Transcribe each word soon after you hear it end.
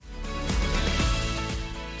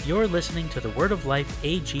You're listening to the Word of Life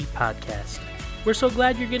AG podcast. We're so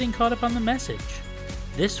glad you're getting caught up on the message.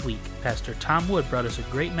 This week, Pastor Tom Wood brought us a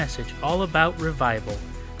great message all about revival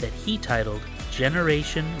that he titled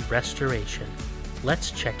Generation Restoration. Let's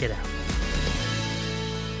check it out.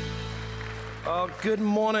 Good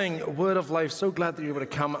morning, Word of Life. So glad that you're able to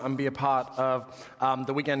come and be a part of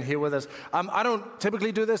the weekend here with us. I don't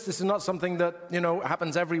typically do this. This is not something that,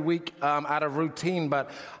 happens every week out of routine, but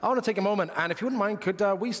I want to take a moment, and if you wouldn't mind, could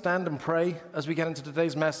we stand and pray as we get into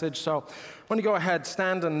today's message? So when you go ahead,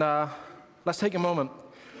 stand and let's take a moment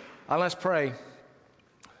and let's pray.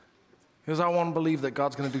 Because I want to believe that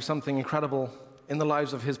God's going to do something incredible in the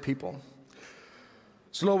lives of His people.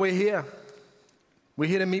 So Lord, we're here. We're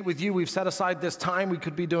here to meet with you. We've set aside this time. We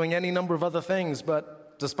could be doing any number of other things,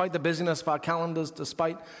 but despite the busyness of our calendars,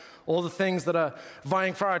 despite all the things that are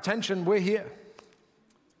vying for our attention, we're here.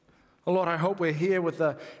 Oh Lord, I hope we're here with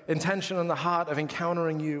the intention and the heart of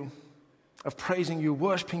encountering you, of praising you,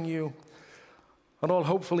 worshiping you, and all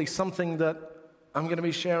hopefully something that I'm going to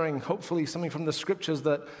be sharing, hopefully something from the scriptures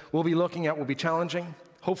that we'll be looking at will be challenging,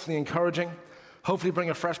 hopefully encouraging, hopefully bring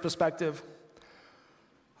a fresh perspective.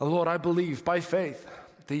 Oh Lord, I believe by faith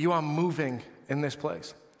that you are moving in this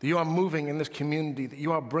place, that you are moving in this community, that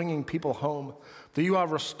you are bringing people home, that you are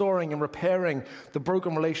restoring and repairing the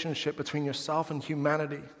broken relationship between yourself and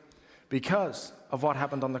humanity because of what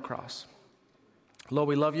happened on the cross. Lord,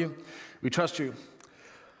 we love you. We trust you.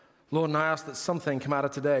 Lord, and I ask that something come out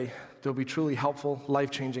of today that will be truly helpful,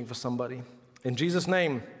 life-changing for somebody. In Jesus'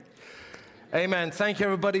 name, amen. Thank you,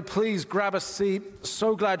 everybody. Please grab a seat.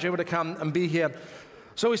 So glad you're able to come and be here.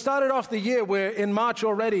 So we started off the year, we're in March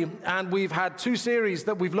already, and we've had two series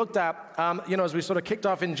that we've looked at, as we sort of kicked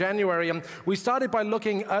off in January. And we started by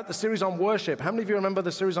looking at the series on worship. How many of you remember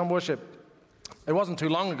the series on worship? It wasn't too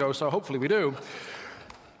long ago, so hopefully we do.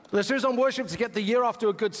 The series on worship to get the year off to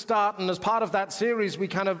a good start, and as part of that series, we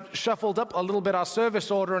kind of shuffled up a little bit our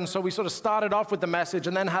service order, and so we sort of started off with the message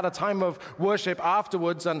and then had a time of worship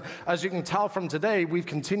afterwards, and as you can tell from today, we've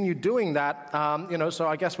continued doing that, so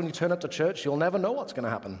I guess when you turn up to church, you'll never know what's going to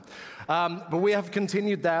happen. But we have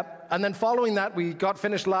continued that, and then following that, we got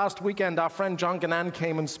finished last weekend. Our friend John Gannan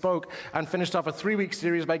came and spoke and finished off a 3-week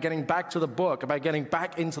series by getting back to the book, about getting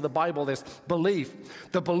back into the Bible, this belief.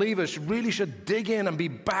 The believers really should dig in and be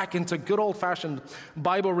back into good old-fashioned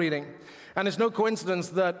Bible reading. And it's no coincidence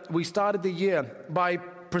that we started the year by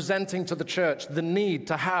presenting to the church the need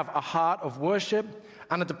to have a heart of worship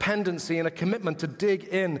and a dependency and a commitment to dig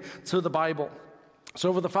in to the Bible. So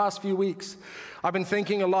over the past few weeks, I've been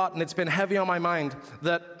thinking a lot, and it's been heavy on my mind,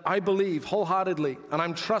 that I believe wholeheartedly, and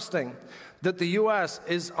I'm trusting, that the U.S.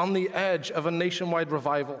 is on the edge of a nationwide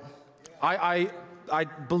revival. I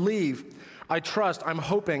believe, I trust, I'm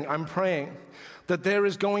hoping, I'm praying that there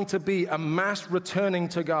is going to be a mass returning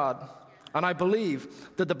to God. And I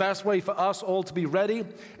believe that the best way for us all to be ready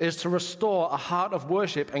is to restore a heart of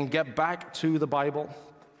worship and get back to the Bible.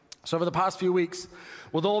 So over the past few weeks,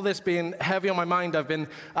 with all this being heavy on my mind, I've been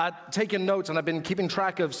taking notes, and I've been keeping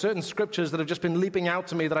track of certain scriptures that have just been leaping out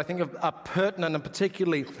to me that I think are pertinent and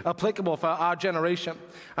particularly applicable for our generation.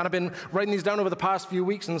 And I've been writing these down over the past few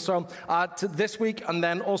weeks, and so this week and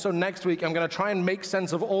then also next week, I'm going to try and make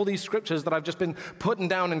sense of all these scriptures that I've just been putting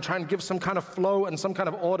down and try and give some kind of flow and some kind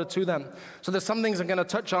of order to them. So there's some things I'm going to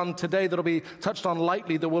touch on today that'll be touched on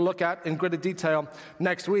lightly that we'll look at in greater detail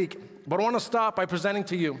next week. But I want to start by presenting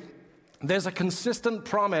to you there's a consistent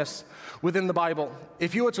promise within the Bible.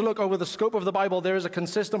 If you were to look over the scope of the Bible, there is a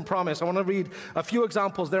consistent promise. I want to read a few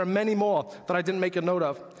examples. There are many more that I didn't make a note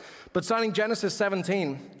of. But starting Genesis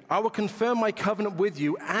 17, I will confirm my covenant with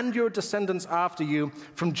you and your descendants after you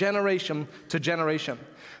from generation to generation.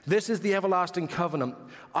 This is the everlasting covenant.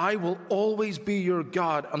 I will always be your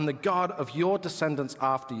God and the God of your descendants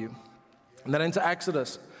after you. And then into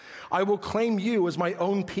Exodus, I will claim you as my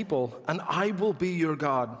own people, and I will be your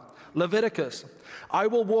God. Leviticus, I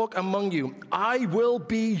will walk among you. I will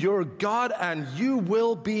be your God, and you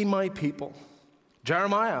will be my people.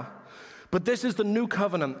 Jeremiah, but this is the new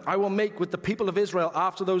covenant I will make with the people of Israel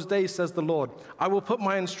after those days, says the Lord. I will put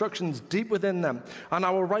my instructions deep within them, and I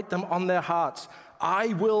will write them on their hearts.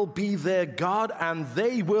 I will be their God, and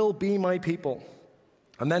they will be my people.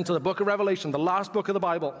 And then to the book of Revelation, the last book of the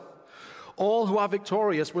Bible. All who are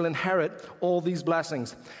victorious will inherit all these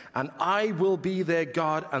blessings, and I will be their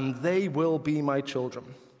God, and they will be my children.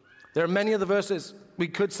 There are many of the verses we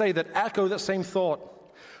could say that echo that same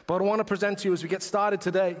thought, but I want to present to you as we get started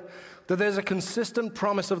today that there's a consistent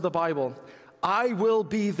promise of the Bible. I will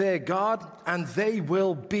be their God, and they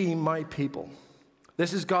will be my people.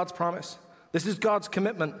 This is God's promise. This is God's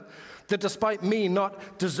commitment. that despite me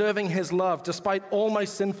not deserving his love, despite all my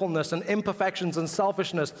sinfulness and imperfections and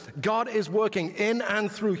selfishness, God is working in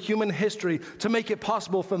and through human history to make it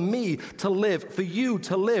possible for me to live, for you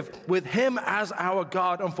to live with him as our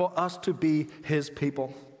God, and for us to be his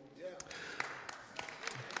people.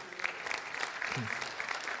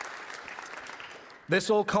 This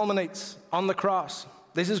all culminates on the cross.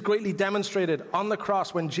 This is greatly demonstrated on the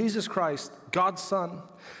cross when Jesus Christ, God's Son,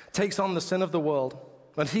 takes on the sin of the world,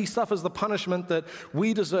 and he suffers the punishment that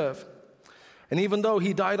we deserve. And even though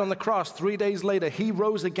he died on the cross, 3 days later, he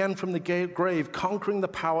rose again from the grave, conquering the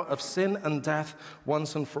power of sin and death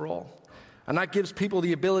once and for all. And that gives people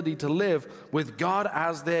the ability to live with God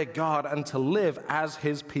as their God and to live as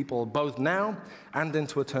his people, both now and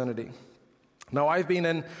into eternity. Now, I've been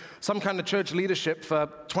in some kind of church leadership for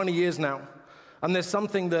 20 years now, and there's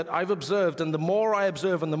something that I've observed, and the more I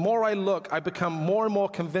observe and the more I look, I become more and more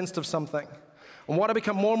convinced of something. And what I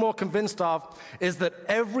become more and more convinced of is that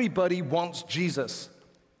everybody wants Jesus,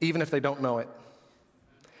 even if they don't know it.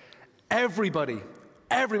 Everybody,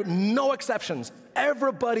 no exceptions,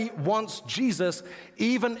 everybody wants Jesus,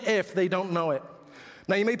 even if they don't know it.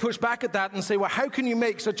 Now, you may push back at that and say, well, how can you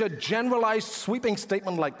make such a generalized, sweeping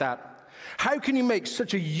statement like that? How can you make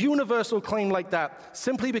such a universal claim like that?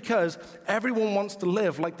 Simply because everyone wants to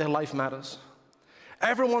live like their life matters.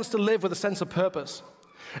 Everyone wants to live with a sense of purpose.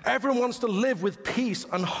 Everyone wants to live with peace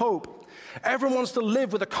and hope. Everyone wants to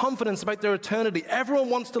live with a confidence about their eternity. Everyone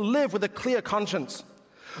wants to live with a clear conscience.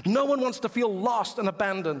 No one wants to feel lost and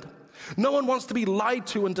abandoned. No one wants to be lied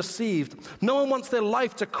to and deceived. No one wants their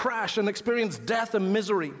life to crash and experience death and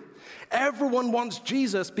misery. Everyone wants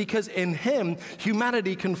Jesus because in him,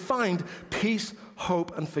 humanity can find peace,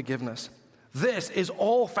 hope, and forgiveness. This is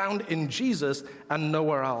all found in Jesus and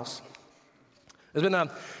nowhere else. There's been a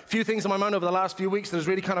few things in my mind over the last few weeks that has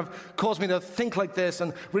really kind of caused me to think like this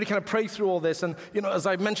and really kind of pray through all this. And, as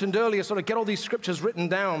I mentioned earlier, sort of get all these scriptures written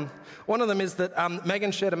down. One of them is that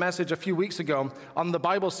Megan shared a message a few weeks ago on the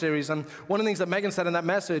Bible series. And one of the things that Megan said in that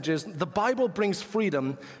message is, the Bible brings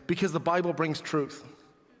freedom because the Bible brings truth.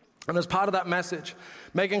 And as part of that message,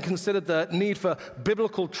 Megan considered the need for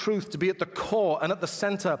biblical truth to be at the core and at the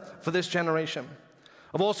center for this generation.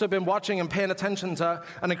 I've also been watching and paying attention to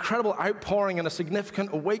an incredible outpouring and a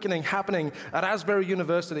significant awakening happening at Asbury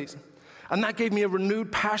universities. And that gave me a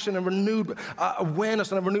renewed passion and renewed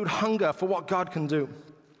awareness and a renewed hunger for what God can do.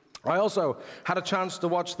 I also had a chance to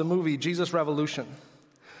watch the movie Jesus Revolution.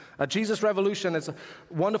 Jesus Revolution is a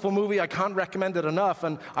wonderful movie. I can't recommend it enough.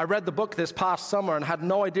 And I read the book this past summer and had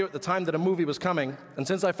no idea at the time that a movie was coming. And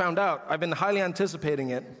since I found out, I've been highly anticipating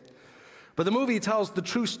it. But the movie tells the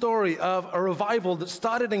true story of a revival that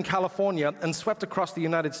started in California and swept across the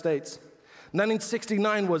United States.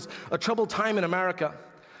 1969 was a troubled time in America.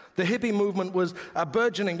 The hippie movement was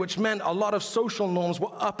burgeoning, which meant a lot of social norms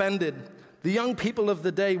were upended. The young people of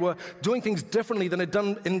the day were doing things differently than they'd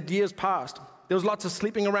done in years past. There was lots of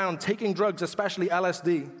sleeping around, taking drugs, especially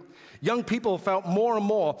LSD. Young people felt more and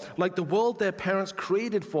more like the world their parents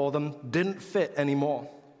created for them didn't fit anymore.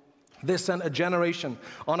 This sent a generation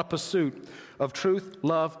on a pursuit of truth,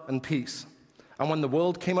 love, and peace. And when the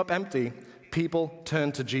world came up empty, people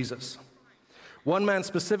turned to Jesus. One man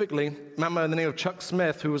specifically, a man by the name of Chuck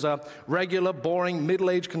Smith, who was a regular, boring,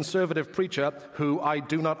 middle-aged conservative preacher who I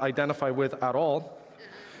do not identify with at all,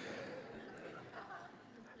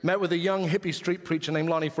 met with a young hippie street preacher named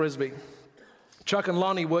Lonnie Frisbee. Chuck and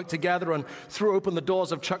Lonnie worked together and threw open the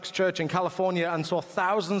doors of Chuck's church in California and saw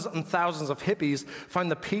thousands and thousands of hippies find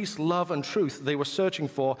the peace, love, and truth they were searching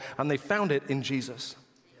for, and they found it in Jesus.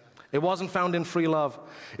 It wasn't found in free love.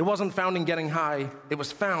 It wasn't found in getting high. It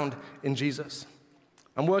was found in Jesus.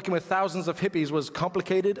 And working with thousands of hippies was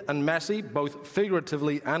complicated and messy, both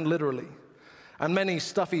figuratively and literally. And many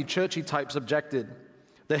stuffy, churchy types objected.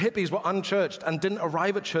 The hippies were unchurched and didn't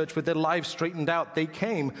arrive at church with their lives straightened out. They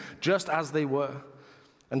came just as they were.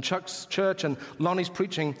 And Chuck's church and Lonnie's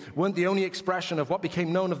preaching weren't the only expression of what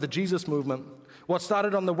became known of the Jesus movement. What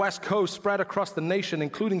started on the West Coast spread across the nation,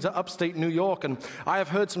 including to upstate New York. And I have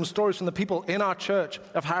heard some stories from the people in our church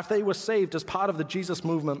of how they were saved as part of the Jesus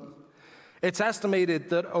movement. It's estimated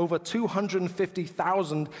that over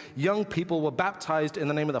 250,000 young people were baptized in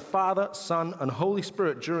the name of the Father, Son, and Holy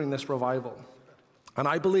Spirit during this revival. And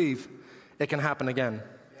I believe it can happen again.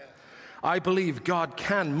 I believe God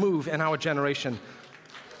can move in our generation.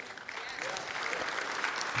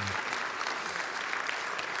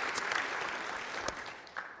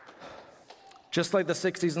 Just like the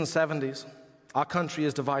 60s and 70s, our country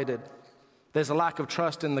is divided. There's a lack of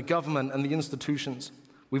trust in the government and the institutions.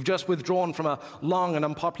 We've just withdrawn from a long and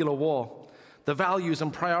unpopular war. The values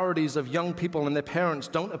and priorities of young people and their parents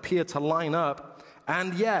don't appear to line up,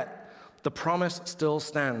 and yet the promise still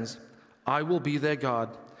stands. I will be their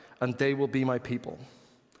God, and they will be my people.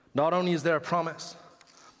 Not only is there a promise,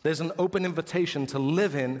 there's an open invitation to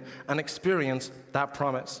live in and experience that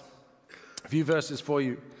promise. A few verses for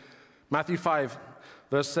you. Matthew 5,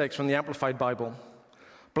 verse 6 from the Amplified Bible.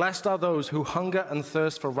 Blessed are those who hunger and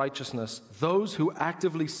thirst for righteousness, those who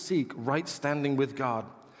actively seek right standing with God,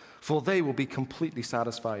 for they will be completely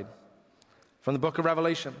satisfied. From the book of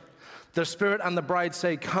Revelation. The Spirit and the bride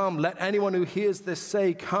say, come. Let anyone who hears this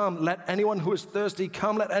say, come. Let anyone who is thirsty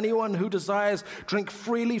come. Let anyone who desires drink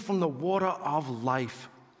freely from the water of life.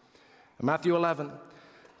 In Matthew 11,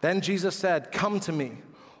 then Jesus said, come to me,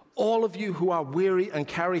 all of you who are weary and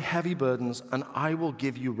carry heavy burdens, and I will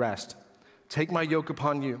give you rest. Take my yoke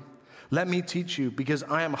upon you. Let me teach you, because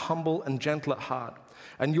I am humble and gentle at heart,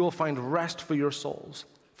 and you will find rest for your souls.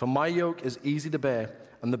 For my yoke is easy to bear,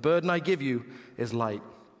 and the burden I give you is light.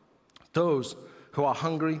 Those who are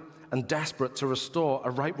hungry and desperate to restore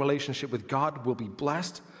a right relationship with God will be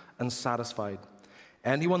blessed and satisfied.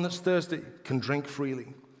 Anyone that's thirsty can drink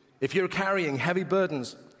freely. If you're carrying heavy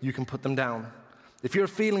burdens, you can put them down. If you're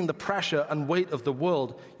feeling the pressure and weight of the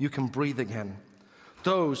world, you can breathe again.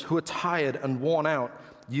 Those who are tired and worn out,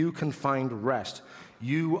 you can find rest.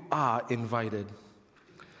 You are invited.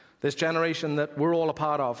 This generation that we're all a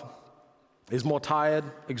part of is more tired,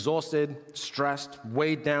 exhausted, stressed,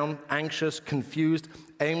 weighed down, anxious, confused,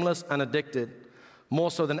 aimless, and addicted,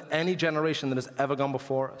 more so than any generation that has ever gone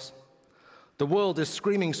before us. The world is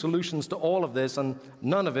screaming solutions to all of this, and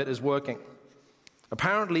none of it is working.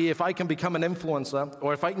 Apparently, if I can become an influencer,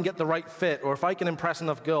 or if I can get the right fit, or if I can impress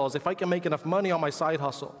enough girls, if I can make enough money on my side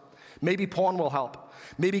hustle, maybe porn will help.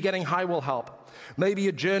 Maybe getting high will help. Maybe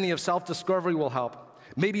a journey of self-discovery will help.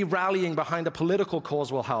 Maybe rallying behind a political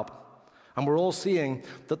cause will help. And we're all seeing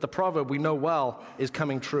that the proverb we know well is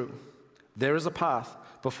coming true. There is a path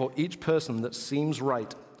before each person that seems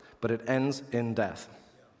right, but it ends in death.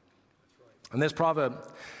 And this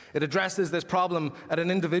proverb, it addresses this problem at an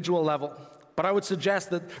individual level. But I would suggest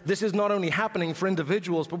that this is not only happening for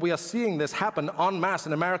individuals, but we are seeing this happen en masse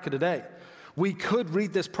in America today. We could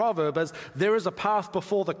read this proverb as there is a path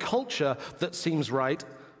before the culture that seems right,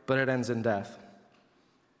 but it ends in death.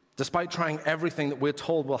 Despite trying everything that we're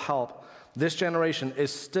told will help, this generation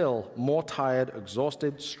is still more tired,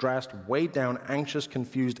 exhausted, stressed, weighed down, anxious,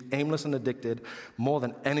 confused, aimless, and addicted more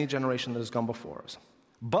than any generation that has gone before us.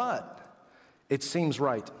 But it seems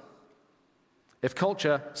right. If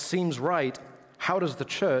culture seems right, how does the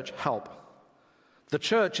church help? The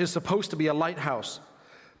church is supposed to be a lighthouse,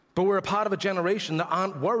 but we're a part of a generation that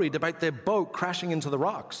aren't worried about their boat crashing into the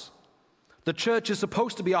rocks. The church is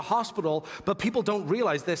supposed to be a hospital, but people don't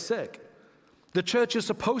realize they're sick. The church is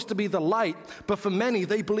supposed to be the light, but for many,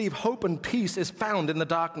 they believe hope and peace is found in the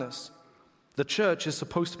darkness. The church is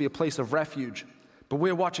supposed to be a place of refuge, but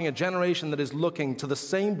we're watching a generation that is looking to the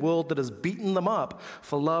same world that has beaten them up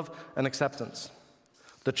for love and acceptance.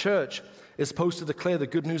 The church is supposed to declare the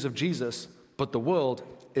good news of Jesus, but the world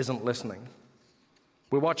isn't listening.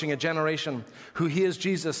 We're watching a generation who hears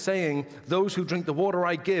Jesus saying, those who drink the water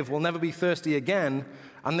I give will never be thirsty again,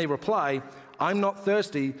 and they reply, I'm not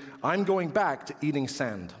thirsty, I'm going back to eating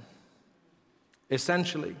sand.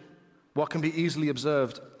 Essentially, what can be easily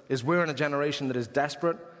observed is we're in a generation that is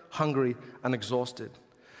desperate, hungry, and exhausted.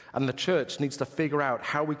 And the church needs to figure out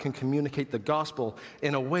how we can communicate the gospel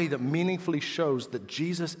in a way that meaningfully shows that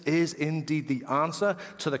Jesus is indeed the answer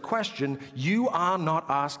to the question you are not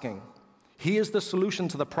asking. He is the solution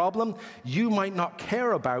to the problem you might not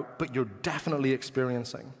care about, but you're definitely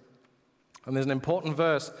experiencing. And there's an important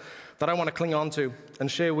verse that I want to cling on to and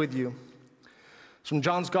share with you. It's from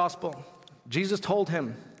John's Gospel. Jesus told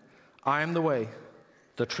him, I am the way,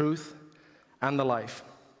 the truth, and the life.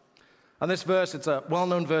 And this verse, it's a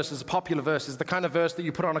well-known verse, it's a popular verse, it's the kind of verse that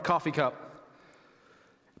you put on a coffee cup.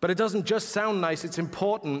 But it doesn't just sound nice, it's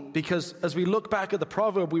important because as we look back at the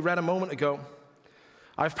proverb we read a moment ago,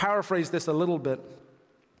 I've paraphrased this a little bit.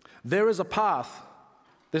 There is a path.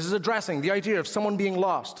 This is addressing the idea of someone being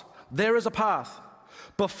lost. There is a path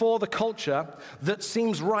before the culture that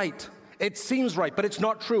seems right. It seems right, but it's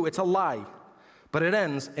not true. It's a lie. But it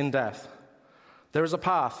ends in death. There is a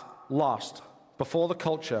path lost before the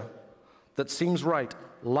culture that seems right,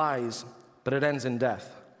 lies, but it ends in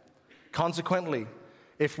death. Consequently,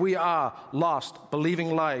 if we are lost,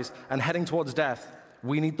 believing lies, and heading towards death,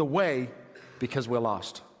 we need the way because we're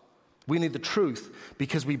lost. We need the truth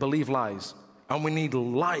because we believe lies. And we need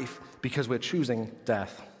life because we're choosing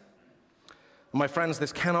death. My friends,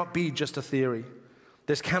 this cannot be just a theory.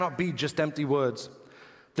 This cannot be just empty words.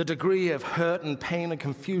 The degree of hurt and pain and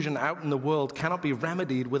confusion out in the world cannot be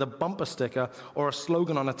remedied with a bumper sticker or a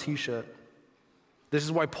slogan on a t-shirt. This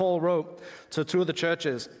is why Paul wrote to two of the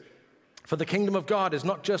churches, "For the kingdom of God is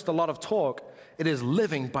not just a lot of talk, it is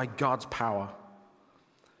living by God's power."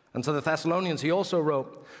 And to the Thessalonians, he also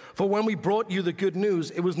wrote, "For when we brought you the good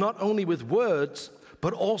news, it was not only with words,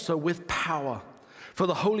 but also with power. For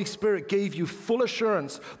the Holy Spirit gave you full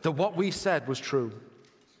assurance that what we said was true."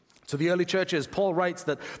 To the early churches, Paul writes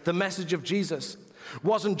that the message of Jesus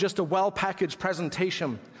wasn't just a well-packaged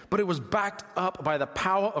presentation, but it was backed up by the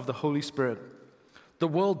power of the Holy Spirit. The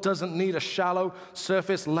world doesn't need a shallow,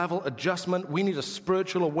 surface-level adjustment. We need a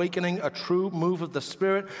spiritual awakening, a true move of the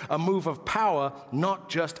Spirit, a move of power, not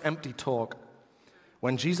just empty talk.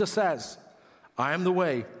 When Jesus says, "I am the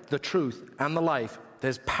way, the truth, and the life,"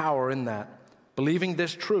 there's power in that. Believing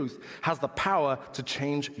this truth has the power to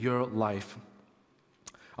change your life.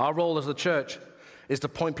 Our role as the church is to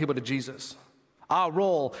point people to Jesus. Our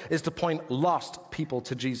role is to point lost people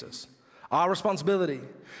to Jesus. Our responsibility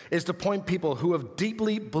is to point people who have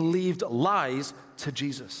deeply believed lies to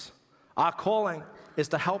Jesus. Our calling is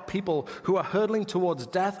to help people who are hurtling towards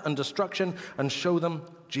death and destruction and show them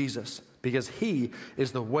Jesus, because he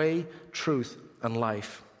is the way, truth, and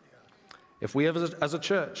life. If we as a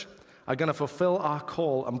church are going to fulfill our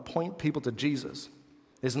call and point people to Jesus,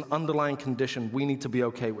 there's an underlying condition we need to be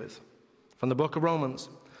okay with. From the book of Romans,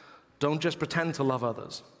 don't just pretend to love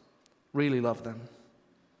others, really love them.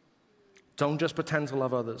 Don't just pretend to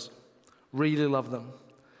love others, really love them.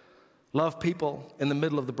 Love people in the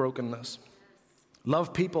middle of the brokenness.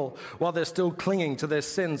 Love people while they're still clinging to their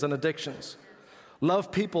sins and addictions.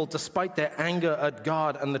 Love people despite their anger at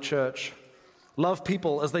God and the church. Love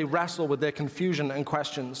people as they wrestle with their confusion and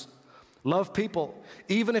questions. Love people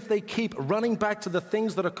even if they keep running back to the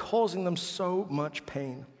things that are causing them so much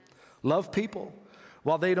pain. Love people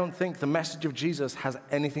while they don't think the message of Jesus has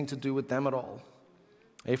anything to do with them at all.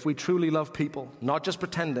 If we truly love people, not just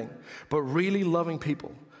pretending, but really loving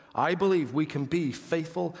people, I believe we can be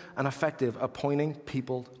faithful and effective at pointing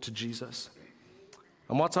people to Jesus.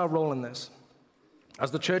 And what's our role in this?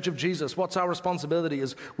 As the Church of Jesus, what's our responsibility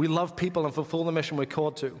as we love people and fulfill the mission we're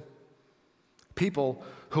called to? People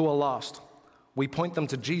who are lost, we point them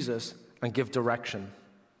to Jesus and give direction.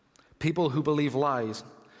 People who believe lies,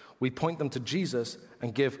 we point them to Jesus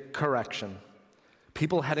and give correction.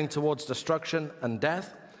 People heading towards destruction and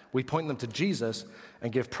death, we point them to Jesus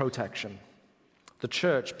and give protection. The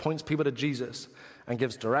church points people to Jesus and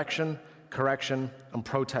gives direction, correction, and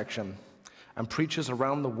protection. And preachers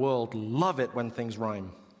around the world love it when things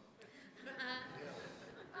rhyme.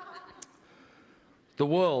 The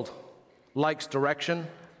world likes direction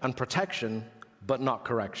and protection, but not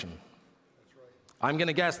correction. I'm going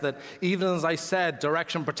to guess that even as I said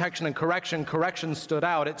direction, protection, and correction stood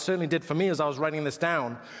out. It certainly did for me as I was writing this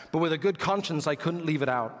down. But with a good conscience, I couldn't leave it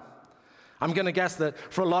out. I'm going to guess that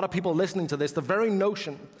for a lot of people listening to this, the very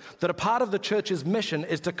notion that a part of the church's mission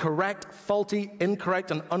is to correct faulty,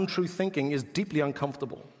 incorrect, and untrue thinking is deeply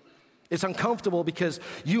uncomfortable. It's uncomfortable because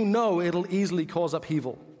you know it'll easily cause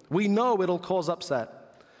upheaval. We know it'll cause upset.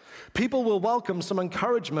 People will welcome some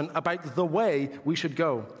encouragement about the way we should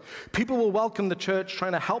go. People will welcome the church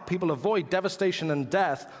trying to help people avoid devastation and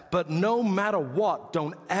death, but no matter what,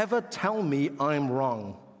 don't ever tell me I'm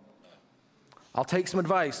wrong. I'll take some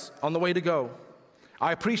advice on the way to go.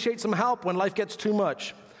 I appreciate some help when life gets too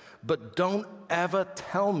much, but don't ever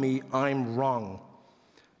tell me I'm wrong.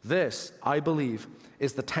 This, I believe,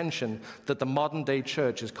 is the tension that the modern day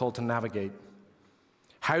church is called to navigate.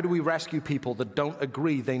 How do we rescue people that don't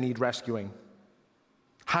agree they need rescuing?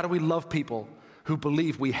 How do we love people who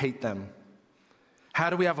believe we hate them?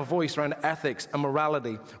 How do we have a voice around ethics and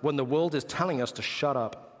morality when the world is telling us to shut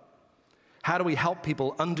up? How do we help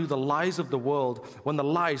people undo the lies of the world when the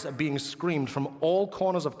lies are being screamed from all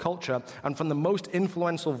corners of culture and from the most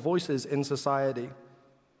influential voices in society?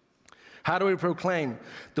 How do we proclaim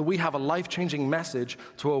that we have a life-changing message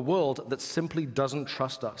to a world that simply doesn't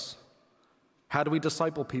trust us? How do we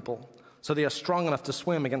disciple people so they are strong enough to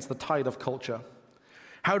swim against the tide of culture?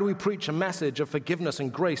 How do we preach a message of forgiveness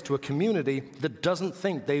and grace to a community that doesn't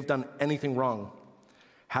think they've done anything wrong?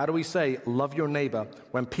 How do we say, love your neighbor,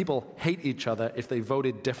 when people hate each other if they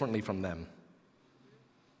voted differently from them?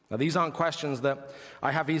 Now, these aren't questions that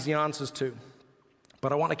I have easy answers to,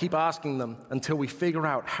 but I want to keep asking them until we figure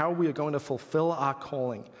out how we are going to fulfill our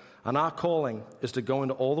calling. And our calling is to go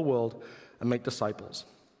into all the world and make disciples.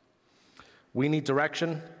 We need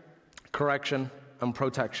direction, correction, and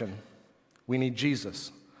protection. We need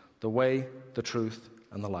Jesus, the way, the truth,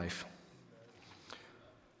 and the life.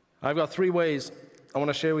 I've got 3 ways I want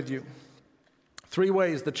to share with you. 3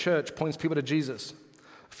 ways the church points people to Jesus.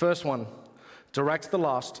 First one, direct the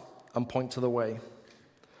lost and point to the way.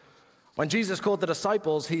 When Jesus called the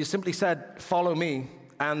disciples, he simply said, "Follow me,"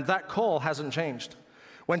 and that call hasn't changed.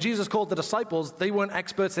 When Jesus called the disciples, they weren't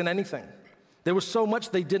experts in anything. There was so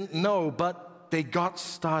much they didn't know, but they got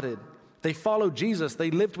started. They followed Jesus.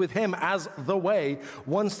 They lived with him as the way,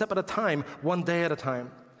 one step at a time, one day at a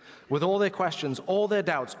time, with all their questions, all their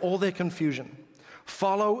doubts, all their confusion.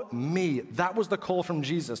 Follow me. That was the call from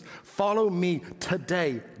Jesus. Follow me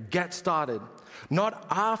today. Get started. Not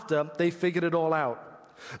after they figured it all out.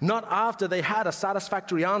 Not after they had a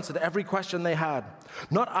satisfactory answer to every question they had.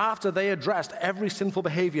 Not after they addressed every sinful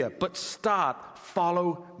behavior, but start,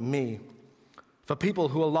 follow me. For people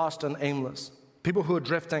who are lost and aimless, people who are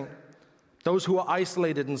drifting, those who are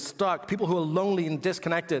isolated and stuck, people who are lonely and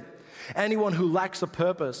disconnected, anyone who lacks a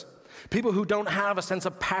purpose, people who don't have a sense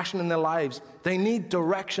of passion in their lives, they need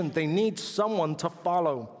direction, they need someone to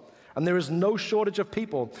follow. And there is no shortage of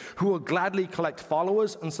people who will gladly collect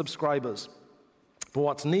followers and subscribers. But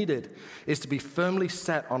what's needed is to be firmly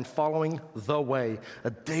set on following the way, a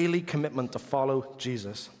daily commitment to follow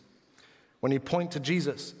Jesus. When you point to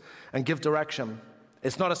Jesus and give direction,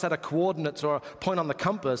 it's not a set of coordinates or a point on the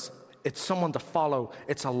compass, it's someone to follow.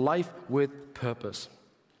 It's a life with purpose.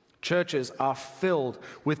 Churches are filled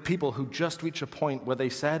with people who just reach a point where they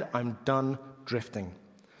said, "I'm done drifting.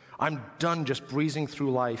 I'm done just breezing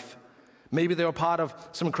through life." Maybe they were part of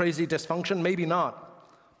some crazy dysfunction, maybe not,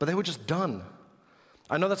 but they were just done.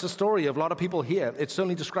 I know that's a story of a lot of people here. It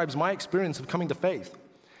certainly describes my experience of coming to faith.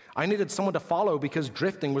 I needed someone to follow because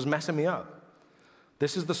drifting was messing me up.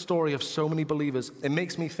 This is the story of so many believers. It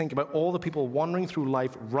makes me think about all the people wandering through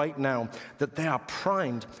life right now, that they are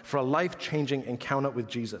primed for a life-changing encounter with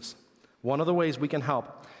Jesus. One of the ways we can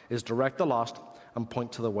help is direct the lost and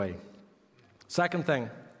point to the way. Second thing,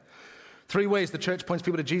 3 ways the church points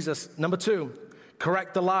people to Jesus. Number 2,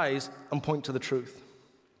 correct the lies and point to the truth.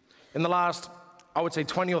 In the last, I would say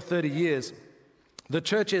 20 or 30 years, the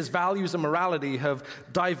church's values and morality have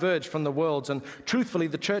diverged from the world's, and truthfully,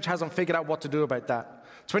 the church hasn't figured out what to do about that.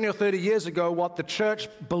 20 or 30 years ago, what the church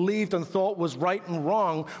believed and thought was right and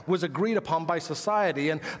wrong was agreed upon by society,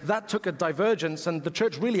 and that took a divergence, and the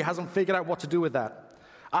church really hasn't figured out what to do with that.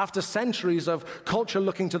 After centuries of culture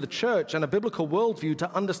looking to the church and a biblical worldview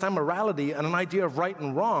to understand morality and an idea of right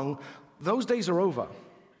and wrong, those days are over.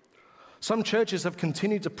 Some churches have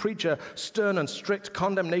continued to preach a stern and strict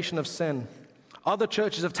condemnation of sin. Other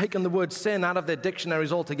churches have taken the word sin out of their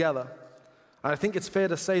dictionaries altogether. And I think it's fair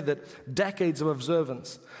to say that decades of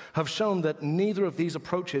observance have shown that neither of these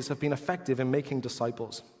approaches have been effective in making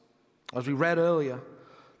disciples. As we read earlier,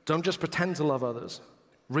 don't just pretend to love others,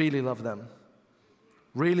 really love them.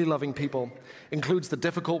 Really loving people includes the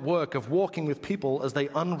difficult work of walking with people as they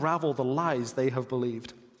unravel the lies they have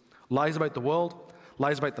believed. Lies about the world,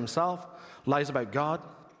 lies about themselves, lies about God.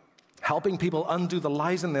 Helping people undo the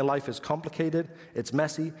lies in their life is complicated, it's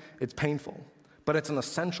messy, it's painful, but it's an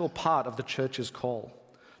essential part of the church's call.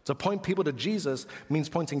 To point people to Jesus means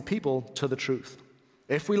pointing people to the truth.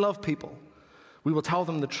 If we love people, we will tell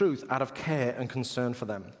them the truth out of care and concern for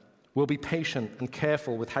them. We'll be patient and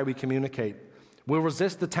careful with how we communicate. We'll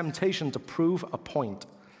resist the temptation to prove a point.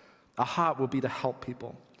 Our heart will be to help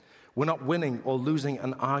people. We're not winning or losing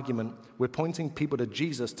an argument. We're pointing people to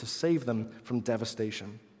Jesus to save them from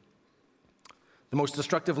devastation. The most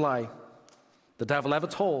destructive lie the devil ever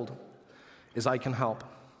told is, "I can help."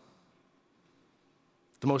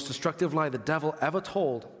 The most destructive lie the devil ever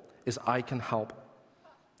told is, "I can help."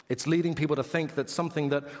 It's leading people to think that something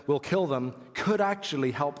that will kill them could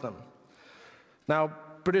actually help them. Now,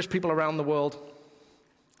 British people around the world,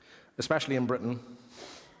 especially in Britain,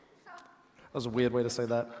 that was a weird way to say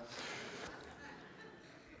that.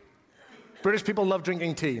 British people love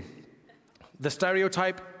drinking tea. The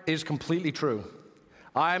stereotype is completely true.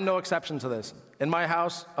 I am no exception to this. In my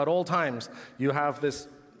house, at all times, you have this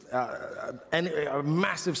a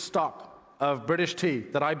massive stock of British tea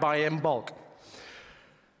that I buy in bulk.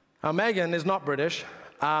 Now, Megan is not British.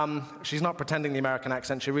 She's not pretending the American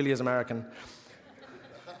accent. She really is American.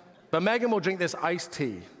 But Megan will drink this iced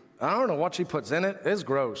tea. I don't know what she puts in it. It's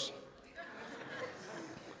gross.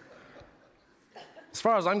 As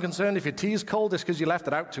far as I'm concerned, if your tea's cold, it's because you left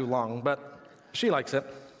it out too long, but she likes it.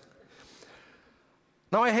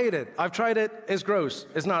 Now, I hate it. I've tried it. It's gross.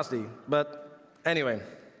 It's nasty. But anyway,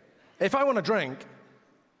 if I want to drink,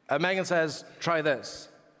 Megan says, "Try this."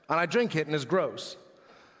 And I drink it, and it's gross.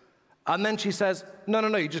 And then she says, no,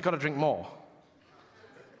 you just got to drink more.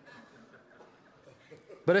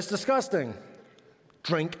 But it's disgusting.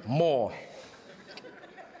 Drink more.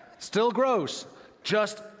 Still gross.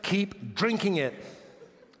 Just keep drinking it.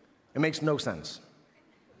 It makes no sense.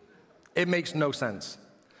 It makes no sense.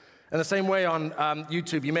 In the same way on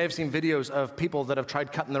YouTube, you may have seen videos of people that have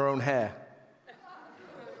tried cutting their own hair.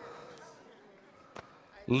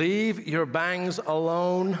 Leave your bangs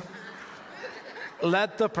alone.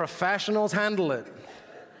 Let the professionals handle it.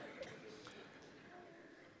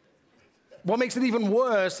 What makes it even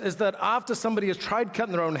worse is that after somebody has tried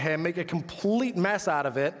cutting their own hair, make a complete mess out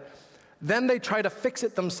of it, then they try to fix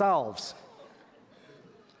it themselves.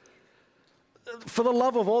 For the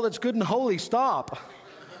love of all that's good and holy, stop.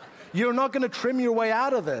 You're not going to trim your way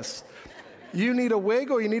out of this. You need a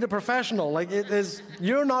wig or you need a professional.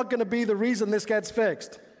 You're not going to be the reason this gets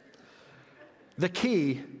fixed. The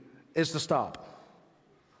key is to stop.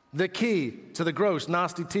 The key to the gross,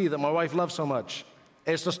 nasty tea that my wife loves so much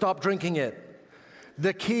is to stop drinking it.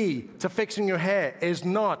 The key to fixing your hair is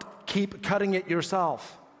not keep cutting it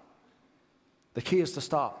yourself. The key is to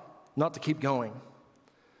stop, not to keep going.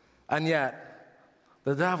 And yet,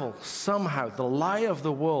 the devil, somehow, the lie of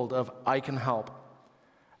the world of I can help.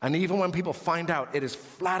 And even when people find out, it is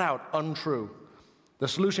flat out untrue. The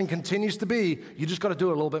solution continues to be, you just got to do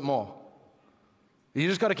it a little bit more. You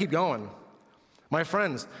just got to keep going. My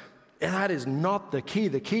friends, that is not the key.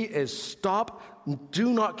 The key is stop, do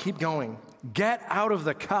not keep going. Get out of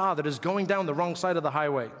the car that is going down the wrong side of the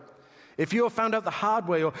highway. If you have found out the hard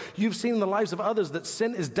way or you've seen in the lives of others that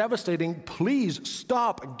sin is devastating, please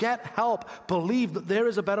stop, get help, believe that there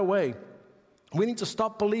is a better way. We need to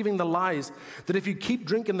stop believing the lies that if you keep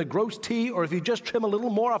drinking the gross tea or if you just trim a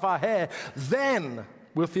little more off our hair, then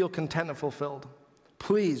we'll feel content and fulfilled.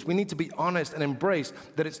 Please, we need to be honest and embrace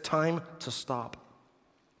that it's time to stop.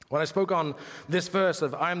 When I spoke on this verse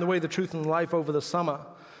of I am the way, the truth, and the life over the summer,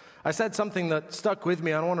 I said something that stuck with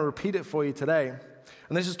me. I want to repeat it for you today.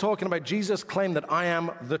 And this is talking about Jesus' claim that I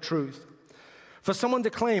am the truth. For someone to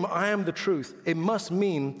claim I am the truth, it must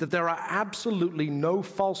mean that there are absolutely no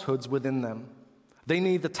falsehoods within them. They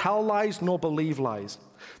neither tell lies nor believe lies.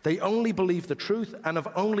 They only believe the truth and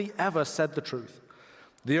have only ever said the truth.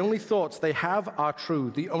 The only thoughts they have are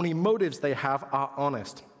true. The only motives they have are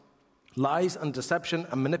honest. Lies and deception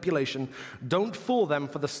and manipulation don't fool them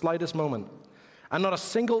for the slightest moment. And not a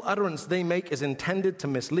single utterance they make is intended to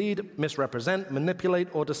mislead, misrepresent, manipulate,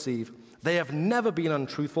 or deceive. They have never been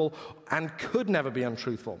untruthful and could never be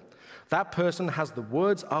untruthful. That person has the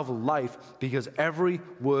words of life because every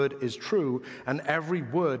word is true and every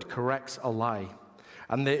word corrects a lie.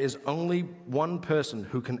 And there is only one person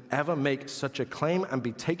who can ever make such a claim and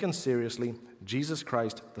be taken seriously, Jesus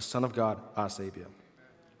Christ, the Son of God, our Savior.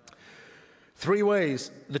 3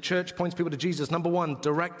 ways the church points people to Jesus. Number 1,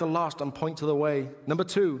 direct the lost and point to the way. Number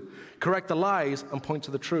 2, correct the lies and point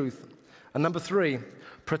to the truth. And number 3,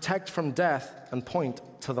 protect from death and point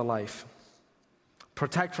to the life.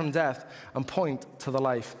 Protect from death and point to the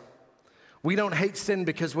life. We don't hate sin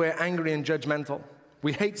because we're angry and judgmental.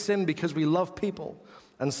 We hate sin because we love people,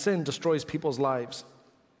 and sin destroys people's lives.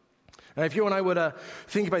 And if you and I were to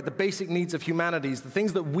think about the basic needs of humanity, the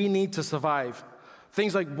things that we need to survive,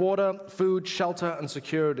 things like water, food, shelter, and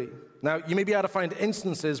security. Now, you may be able to find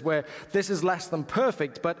instances where this is less than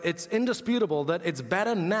perfect, but it's indisputable that it's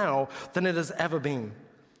better now than it has ever been.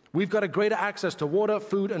 We've got a greater access to water,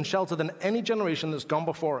 food, and shelter than any generation that's gone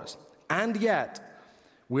before us. And yet,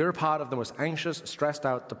 we're a part of the most anxious, stressed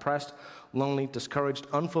out, depressed, lonely, discouraged,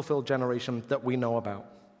 unfulfilled generation that we know about.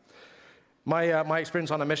 My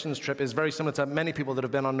experience on a missions trip is very similar to many people that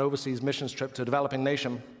have been on an overseas missions trip to a developing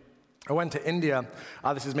nation. I went to India,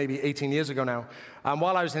 this is maybe 18 years ago now, and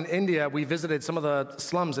while I was in India, we visited some of the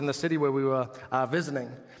slums in the city where we were visiting.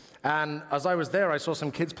 And as I was there, I saw some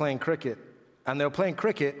kids playing cricket, and they were playing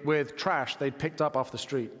cricket with trash they'd picked up off the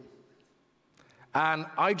street. And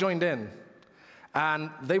I joined in, and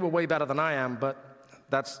they were way better than I am, but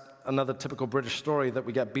that's another typical British story that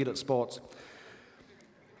we get beat at sports.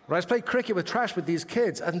 But I was playing cricket with trash with these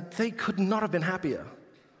kids, and they could not have been happier.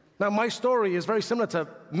 Now, my story is very similar to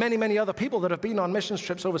many, many other people that have been on missions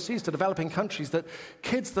trips overseas to developing countries, that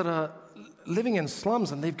kids that are living in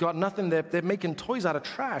slums and they've got nothing, they're making toys out of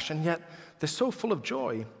trash, and yet they're so full of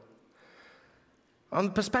joy. And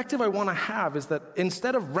the perspective I want to have is that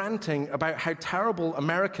instead of ranting about how terrible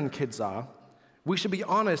American kids are, we should be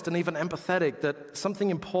honest and even empathetic that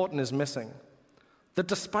something important is missing. That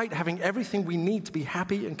despite having everything we need to be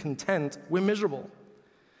happy and content, we're miserable.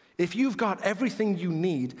 If you've got everything you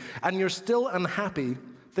need and you're still unhappy,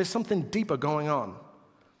 there's something deeper going on.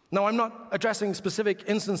 Now, I'm not addressing specific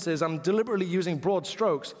instances. I'm deliberately using broad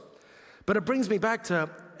strokes. But it brings me back to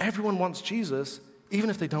everyone wants Jesus,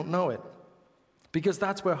 even if they don't know it. Because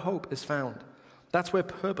that's where hope is found. That's where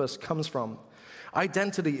purpose comes from.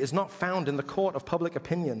 Identity is not found in the court of public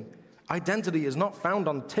opinion. Identity is not found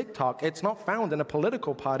on TikTok. It's not found in a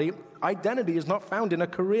political party. Identity is not found in a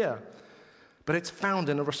career. But it's found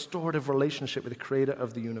in a restorative relationship with the creator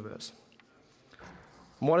of the universe.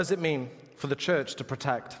 And what does it mean for the church to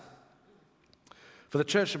protect? For the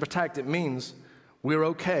church to protect, it means we're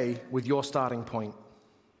okay with your starting point.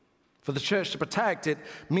 For the church to protect, it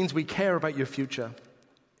means we care about your future.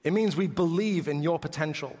 It means we believe in your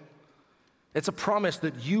potential. It's a promise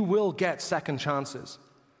that you will get second chances.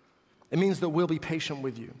 It means that we'll be patient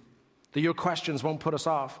with you, that your questions won't put us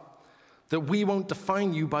off, that we won't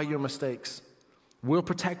define you by your mistakes. We'll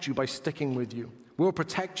protect you by sticking with you. We'll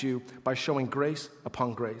protect you by showing grace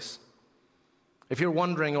upon grace. If you're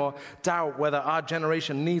wondering or doubt whether our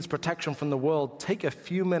generation needs protection from the world, take a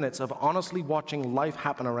few minutes of honestly watching life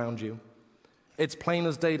happen around you. It's plain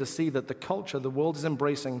as day to see that the culture the world is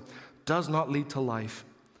embracing does not lead to life.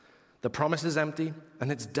 The promise is empty,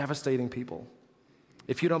 and it's devastating people.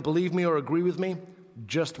 If you don't believe me or agree with me,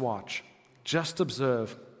 just watch. Just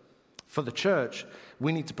observe. For the church,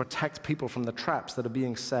 we need to protect people from the traps that are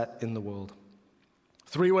being set in the world.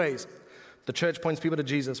 3 ways the church points people to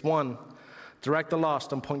Jesus. 1, direct the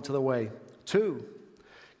lost and point to the way. 2,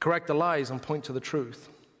 correct the lies and point to the truth.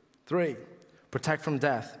 3, protect from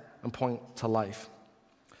death and point to life.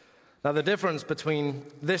 Now, the difference between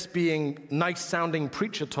this being nice-sounding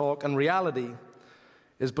preacher talk and reality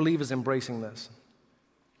is believers embracing this.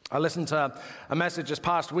 I listened to a message this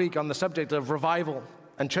past week on the subject of revival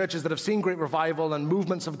and churches that have seen great revival and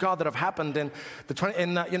movements of God that have happened in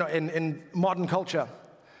modern culture.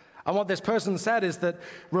 And what this person said is that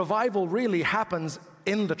revival really happens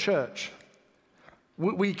in the church.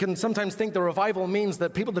 We can sometimes think the revival means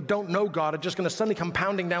that people that don't know God are just going to suddenly come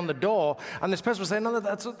pounding down the door. And this person was saying, no,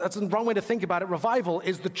 that's the wrong way to think about it. Revival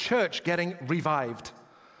is the church getting revived.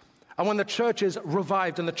 And when the church is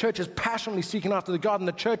revived and the church is passionately seeking after the God and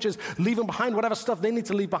the church is leaving behind whatever stuff they need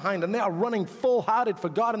to leave behind and they are running full-hearted for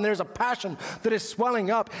God and there's a passion that is swelling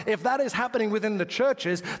up, if that is happening within the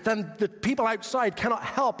churches, then the people outside cannot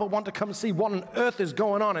help but want to come see what on earth is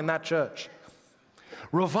going on in that church.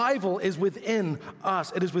 Revival is within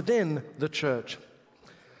us. It is within the church.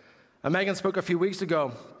 And Megan spoke a few weeks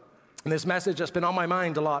ago in this message that's been on my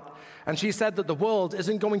mind a lot. And she said that the world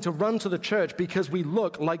isn't going to run to the church because we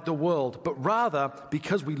look like the world, but rather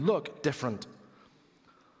because we look different.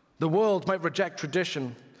 The world might reject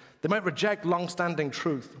tradition. They might reject long-standing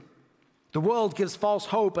truth. The world gives false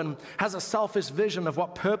hope and has a selfish vision of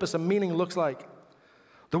what purpose and meaning looks like.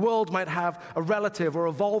 The world might have a relative or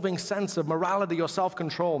evolving sense of morality or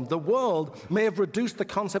self-control. The world may have reduced the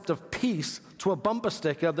concept of peace to a bumper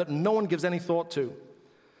sticker that no one gives any thought to.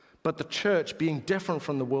 But the church, being different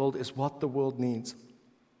from the world, is what the world needs.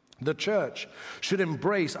 The church should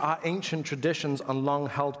embrace our ancient traditions and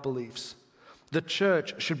long-held beliefs. The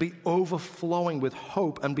church should be overflowing with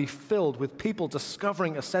hope and be filled with people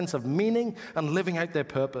discovering a sense of meaning and living out their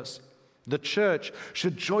purpose. The church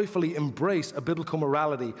should joyfully embrace a biblical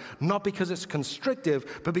morality, not because it's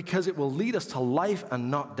constrictive, but because it will lead us to life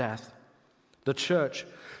and not death. The church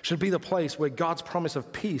should be the place where God's promise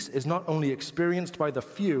of peace is not only experienced by the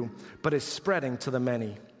few, but is spreading to the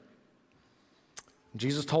many.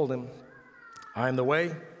 Jesus told him, I am the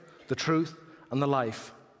way, the truth, and the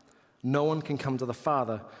life. No one can come to the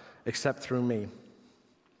Father except through me.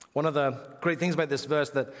 One of the great things about this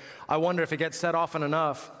verse that I wonder if it gets said often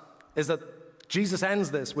enough is that Jesus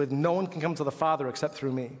ends this with, no one can come to the Father except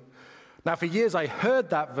through me. Now, for years, I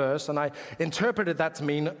heard that verse, and I interpreted that to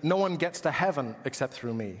mean no one gets to heaven except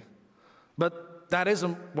through me. But that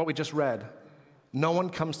isn't what we just read. No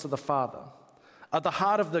one comes to the Father. At the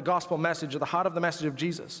heart of the gospel message, at the heart of the message of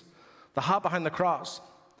Jesus, the heart behind the cross,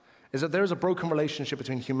 is that there is a broken relationship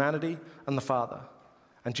between humanity and the Father.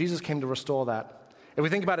 And Jesus came to restore that. If we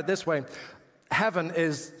think about it this way, heaven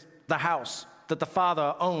is the house that the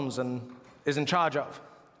Father owns and is in charge of.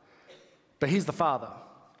 But he's the Father.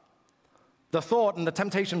 The thought and the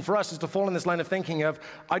temptation for us is to fall in this line of thinking of,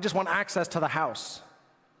 I just want access to the house.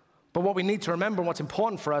 But what we need to remember and what's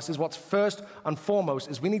important for us is what's first and foremost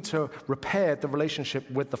is we need to repair the relationship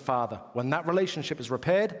with the Father. When that relationship is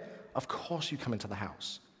repaired, of course you come into the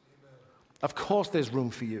house. Of course there's room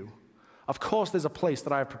for you. Of course there's a place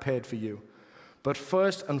that I have prepared for you. But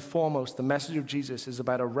first and foremost, the message of Jesus is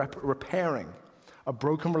about repairing a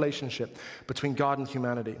broken relationship between God and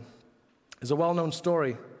humanity. There's a well-known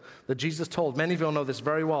story that Jesus told. Many of you will know this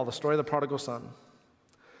very well, the story of the prodigal son.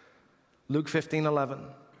 Luke 15:11.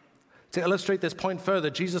 To illustrate this point further,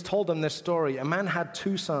 Jesus told them this story. A man had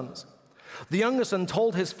 2 sons. The younger son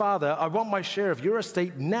told his father, I want my share of your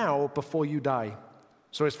estate now before you die.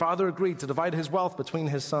 So his father agreed to divide his wealth between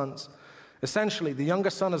his sons. Essentially, the younger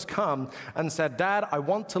son has come and said, Dad, I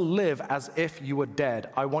want to live as if you were dead.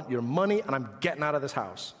 I want your money, and I'm getting out of this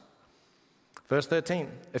house. Verse 13,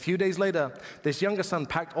 a few days later, this younger son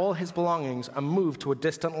packed all his belongings and moved to a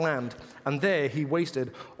distant land, and there he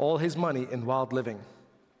wasted all his money in wild living.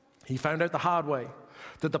 He found out the hard way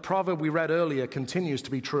that the proverb we read earlier continues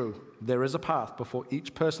to be true. There is a path before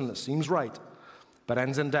each person that seems right, but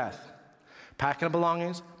ends in death. Packing up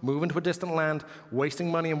belongings, moving to a distant land,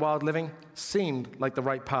 wasting money in wild living seemed like the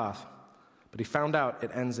right path, but he found out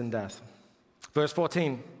it ends in death. Verse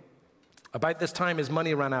 14, about this time his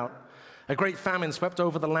money ran out. A great famine swept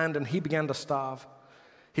over the land and he began to starve.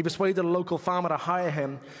 He persuaded a local farmer to hire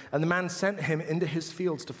him, and the man sent him into his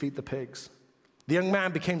fields to feed the pigs. The young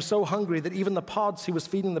man became so hungry that even the pods he was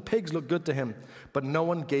feeding the pigs looked good to him, but no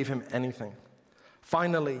one gave him anything.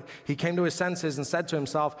 Finally, he came to his senses and said to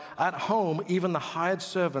himself, at home, even the hired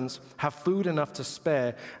servants have food enough to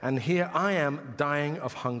spare, and here I am dying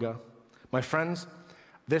of hunger. My friends,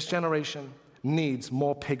 this generation needs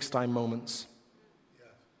more pigsty moments.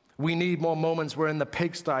 We need more moments where in the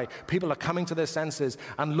pigsty, people are coming to their senses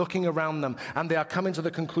and looking around them, and they are coming to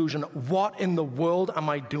the conclusion, what in the world am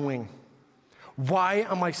I doing? Why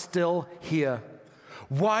am I still here?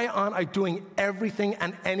 Why aren't I doing everything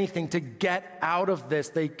and anything to get out of this?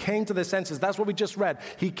 They came to their senses. That's what we just read.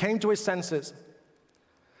 He came to his senses.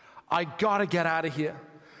 I gotta get out of here.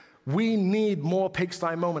 We need more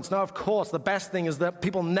pigsty moments. Now, of course, the best thing is that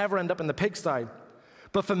people never end up in the pigsty.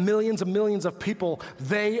 But for millions and millions of people,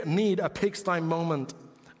 they need a pigsty moment.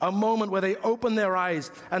 A moment where they open their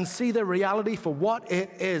eyes and see their reality for what it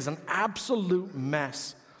is, an absolute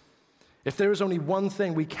mess. If there is only one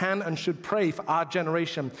thing we can and should pray for our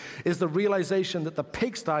generation, is the realization that the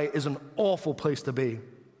pigsty is an awful place to be.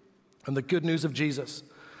 And the good news of Jesus,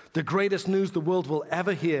 the greatest news the world will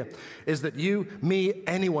ever hear, is that you, me,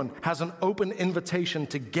 anyone has an open invitation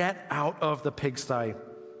to get out of the pigsty.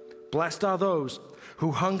 Blessed are those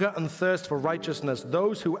who hunger and thirst for righteousness,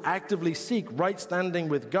 those who actively seek right standing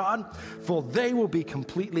with God, for they will be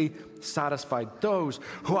completely satisfied. Those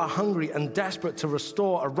who are hungry and desperate to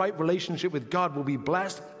restore a right relationship with God will be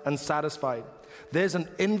blessed and satisfied. There's an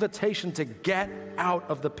invitation to get out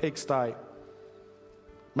of the pigsty.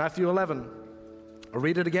 Matthew 11, I'll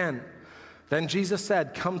read it again. Then Jesus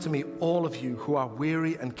said, come to me, all of you who are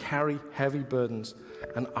weary and carry heavy burdens,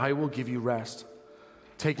 and I will give you rest.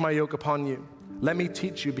 Take my yoke upon you. Let me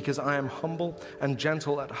teach you, because I am humble and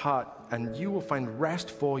gentle at heart, and you will find rest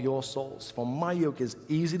for your souls. For my yoke is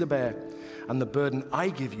easy to bear, and the burden I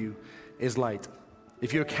give you is light.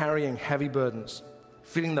 If you're carrying heavy burdens,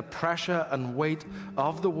 feeling the pressure and weight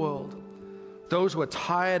of the world, those who are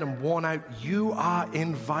tired and worn out, you are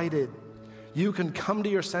invited. You can come to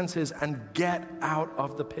your senses and get out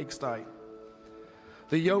of the pigsty.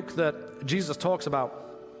 The yoke that Jesus talks about,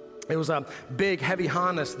 it was a big, heavy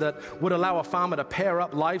harness that would allow a farmer to pair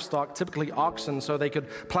up livestock, typically oxen, so they could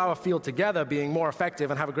plow a field together, being more effective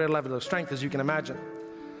and have a greater level of strength, as you can imagine.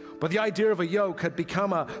 But the idea of a yoke had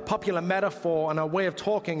become a popular metaphor and a way of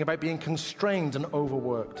talking about being constrained and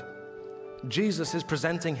overworked. Jesus is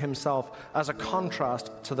presenting himself as a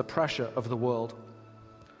contrast to the pressure of the world.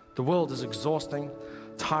 The world is exhausting,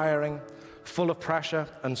 tiring, full of pressure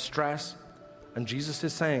and stress, and Jesus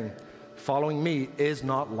is saying, following me is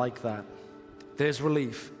not like that. There's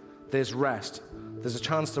relief, there's rest, there's a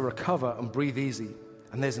chance to recover and breathe easy,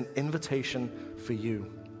 and there's an invitation for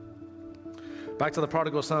you. Back to the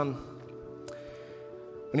prodigal son.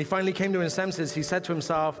 When he finally came to his senses, he said to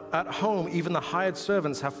himself, at home, even the hired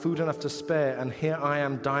servants have food enough to spare, and here I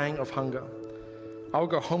am dying of hunger. I will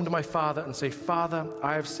go home to my father and say, Father,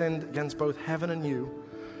 I have sinned against both heaven and you.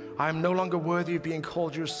 I am no longer worthy of being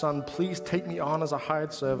called your son. Please take me on as a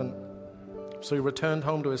hired servant. So he returned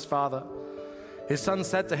home to his father. His son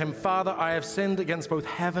said to him, Father, I have sinned against both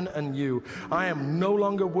heaven and you. I am no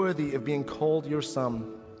longer worthy of being called your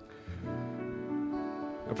son.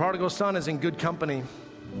 The prodigal son is in good company.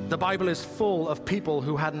 The Bible is full of people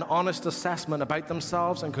who had an honest assessment about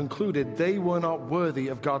themselves and concluded they were not worthy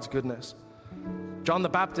of God's goodness. John the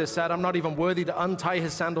Baptist said, I'm not even worthy to untie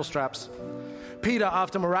his sandal straps. Peter,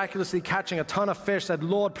 after miraculously catching a ton of fish, said,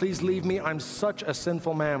 Lord, please leave me. I'm such a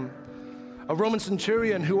sinful man. A Roman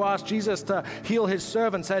centurion who asked Jesus to heal his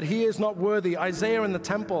servant said, he is not worthy. Isaiah in the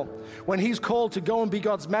temple, when he's called to go and be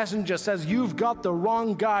God's messenger, says, you've got the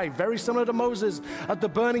wrong guy. Very similar to Moses at the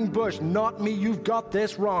burning bush. Not me, you've got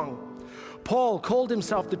this wrong. Paul called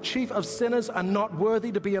himself the chief of sinners and not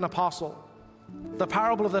worthy to be an apostle. The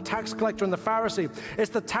parable of the tax collector and the Pharisee. It's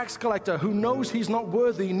the tax collector who knows he's not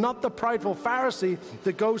worthy, not the prideful Pharisee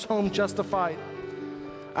that goes home justified.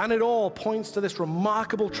 And it all points to this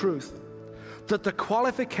remarkable truth that the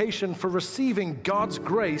qualification for receiving God's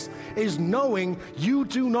grace is knowing you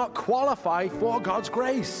do not qualify for God's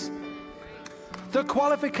grace. The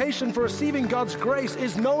qualification for receiving God's grace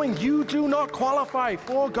is knowing you do not qualify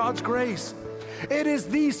for God's grace. It is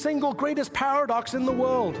the single greatest paradox in the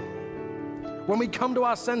world. When we come to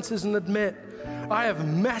our senses and admit, I have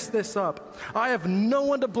messed this up. I have no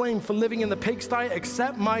one to blame for living in the pigsty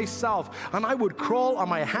except myself. And I would crawl on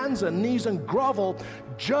my hands and knees and grovel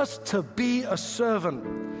just to be a servant.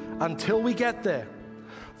 Until we get there,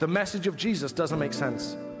 the message of Jesus doesn't make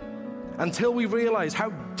sense. Until we realize how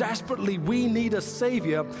desperately we need a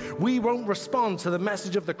Savior, we won't respond to the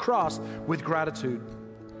message of the cross with gratitude.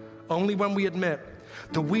 Only when we admit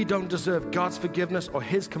that we don't deserve God's forgiveness or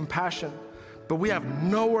His compassion, but we have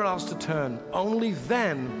nowhere else to turn, only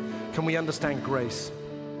then can we understand grace.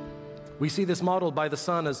 We see this modeled by the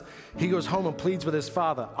son as he goes home and pleads with his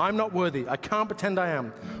father. I'm not worthy. I can't pretend I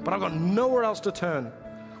am, but I've got nowhere else to turn.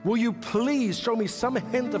 Will you please show me some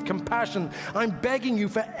hint of compassion? I'm begging you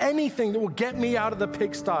for anything that will get me out of the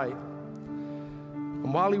pigsty.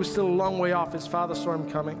 And while he was still a long way off, his father saw him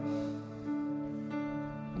coming,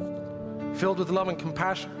 filled with love and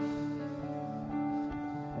compassion.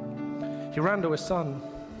 He ran to his son,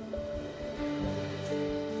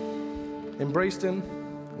 embraced him,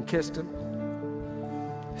 and kissed him.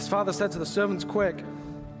 His father said to the servants, quick,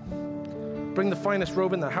 bring the finest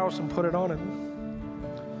robe in the house and put it on him.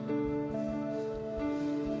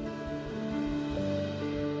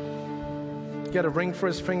 Get a ring for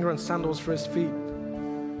his finger and sandals for his feet.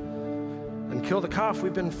 And kill the calf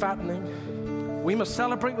we've been fattening. We must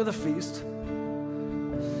celebrate with a feast.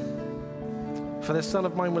 For this son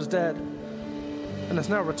of mine was dead and has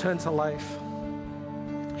now returned to life.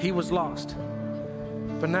 He was lost,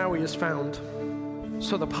 but now he is found.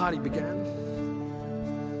 So the party began.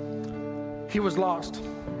 He was lost,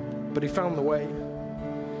 but he found the way.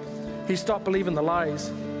 He stopped believing the lies,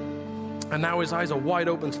 and now his eyes are wide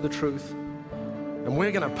open to the truth. And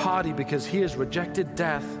we're going to party because he has rejected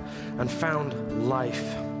death and found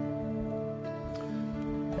life.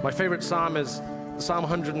 My favorite psalm is Psalm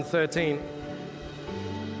 113.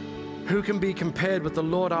 Who can be compared with the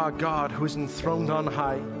Lord our God, who is enthroned on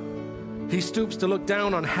high? He stoops to look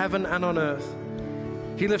down on heaven and on earth.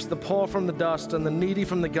 He lifts the poor from the dust and the needy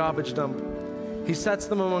from the garbage dump. He sets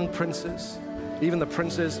them among princes, even the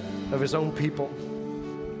princes of his own people.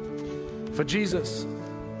 For Jesus,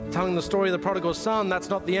 telling the story of the prodigal son, that's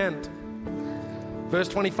not the end. Verse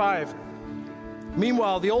 25.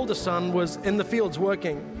 Meanwhile, the older son was in the fields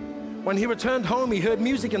working. When he returned home, he heard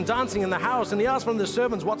music and dancing in the house, and he asked one of the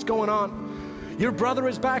servants, what's going on? Your brother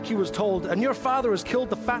is back, he was told, and your father has killed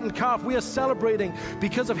the fattened calf. We are celebrating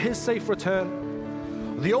because of his safe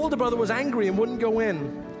return. The older brother was angry and wouldn't go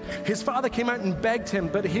in. His father came out and begged him,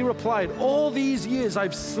 but he replied, all these years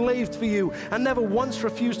I've slaved for you and never once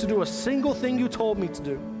refused to do a single thing you told me to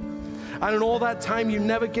do. And in all that time, you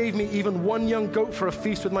never gave me even one young goat for a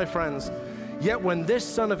feast with my friends. Yet when this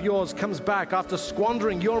son of yours comes back after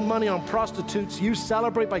squandering your money on prostitutes, you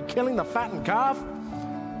celebrate by killing the fattened calf?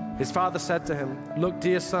 His father said to him, look,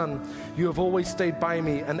 dear son, you have always stayed by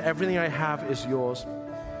me, and everything I have is yours.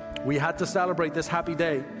 We had to celebrate this happy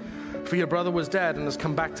day, for your brother was dead and has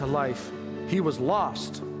come back to life. He was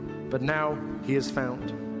lost, but now he is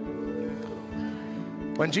found.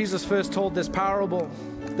 When Jesus first told this parable,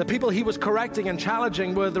 the people he was correcting and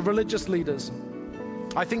challenging were the religious leaders.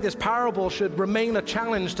 I think this parable should remain a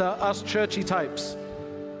challenge to us churchy types.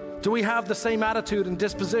 Do we have the same attitude and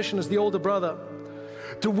disposition as the older brother?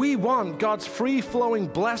 Do we want God's free-flowing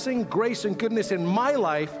blessing, grace, and goodness in my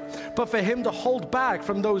life, but for him to hold back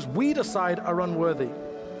from those we decide are unworthy?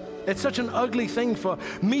 It's such an ugly thing for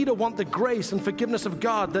me to want the grace and forgiveness of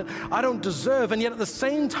God that I don't deserve, and yet at the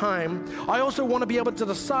same time, I also want to be able to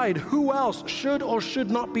decide who else should or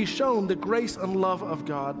should not be shown the grace and love of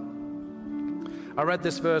God. I read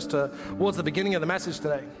this verse towards the beginning of the message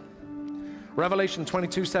today. Revelation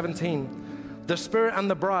 22:17. The Spirit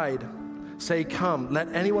and the bride say, come.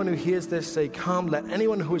 Let anyone who hears this say, come. Let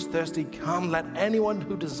anyone who is thirsty come. Let anyone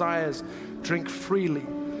who desires drink freely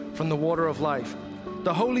from the water of life.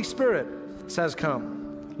 The Holy Spirit says,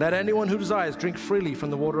 come. Let anyone who desires drink freely from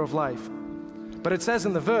the water of life. But it says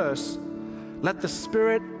in the verse, let the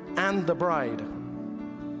Spirit and the bride.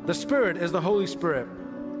 The Spirit is the Holy Spirit.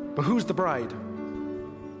 But who's the bride?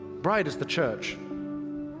 Bride is the church.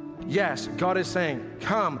 Yes, God is saying,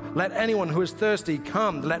 come, let anyone who is thirsty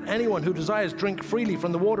come, let anyone who desires drink freely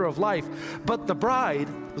from the water of life. But the bride,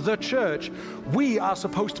 the church, we are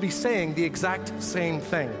supposed to be saying the exact same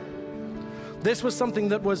thing. This was something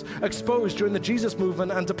that was exposed during the Jesus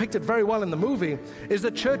movement and depicted very well in the movie, is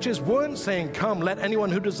that churches weren't saying, come, let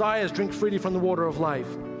anyone who desires drink freely from the water of life.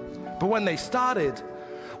 But when they started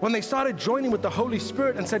joining with the Holy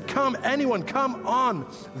Spirit and said, come, anyone, come on,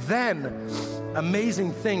 then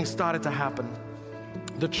amazing things started to happen.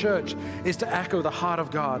 The church is to echo the heart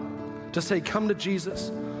of God, to say, come to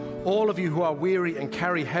Jesus, all of you who are weary and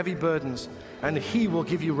carry heavy burdens, and he will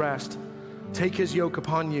give you rest. Take his yoke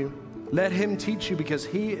upon you. Let him teach you, because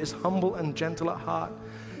he is humble and gentle at heart,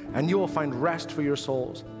 and you will find rest for your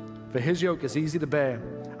souls. For his yoke is easy to bear,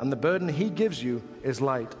 and the burden he gives you is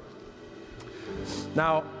light.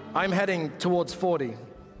 Now, I'm heading towards 40,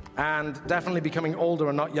 and definitely becoming older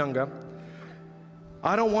and not younger.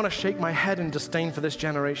 I don't want to shake my head in disdain for this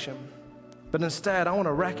generation, but instead I want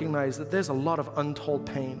to recognize that there's a lot of untold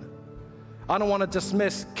pain. I don't want to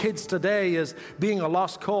dismiss kids today as being a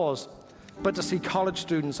lost cause, but to see college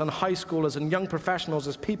students and high schoolers and young professionals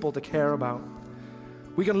as people to care about.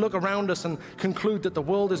 We can look around us and conclude that the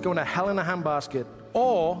world is going to hell in a handbasket,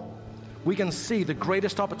 or we can see the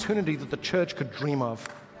greatest opportunity that the church could dream of.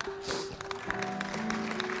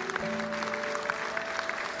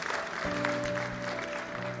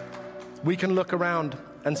 We can look around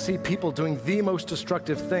and see people doing the most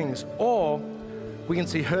destructive things, or we can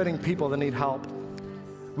see hurting people that need help.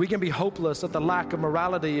 We can be hopeless at the lack of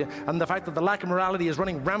morality and the fact that the lack of morality is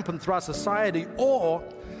running rampant through our society, or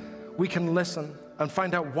we can listen and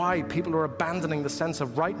find out why people are abandoning the sense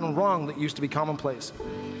of right and wrong that used to be commonplace.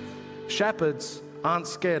 Shepherds aren't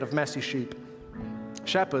scared of messy sheep.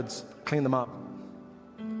 Shepherds clean them up.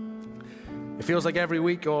 It feels like every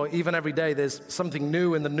week or even every day there's something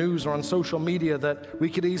new in the news or on social media that we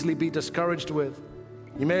could easily be discouraged with.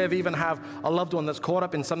 You may have even have a loved one that's caught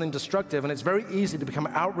up in something destructive, and it's very easy to become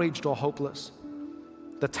outraged or hopeless.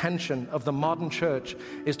 The tension of the modern church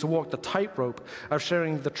is to walk the tightrope of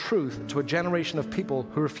sharing the truth to a generation of people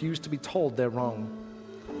who refuse to be told they're wrong.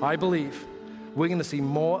 I believe we're going to see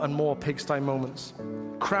more and more pigsty moments,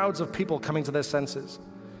 crowds of people coming to their senses.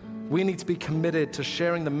 We need to be committed to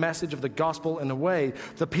sharing the message of the gospel in a way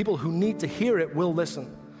that people who need to hear it will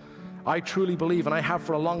listen. I truly believe, and I have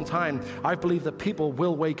for a long time, I believe that people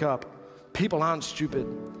will wake up. People aren't stupid.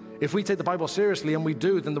 If we take the Bible seriously, and we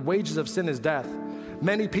do, then the wages of sin is death.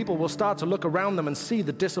 Many people will start to look around them and see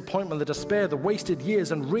the disappointment, the despair, the wasted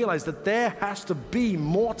years, and realize that there has to be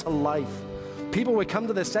more to life. People will come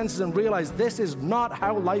to their senses and realize this is not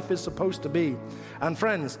how life is supposed to be. And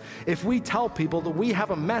friends, if we tell people that we have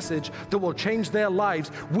a message that will change their lives,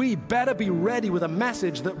 we better be ready with a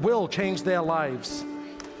message that will change their lives.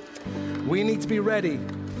 We need to be ready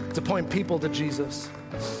to point people to Jesus.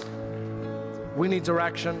 We need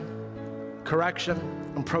direction, correction,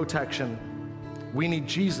 and protection. We need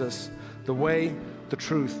Jesus, the way, the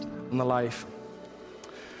truth, and the life.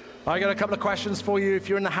 I got a couple of questions for you. If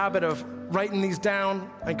you're in the habit of writing these down,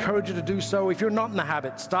 I encourage you to do so. If you're not in the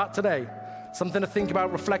habit, start today. Something to think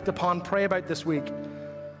about, reflect upon, pray about this week.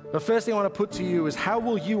 The first thing I want to put to you is, how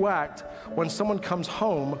will you act when someone comes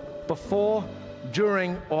home before,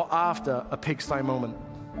 during, or after a pigsty moment?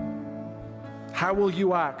 How will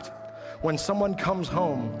you act when someone comes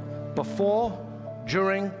home before,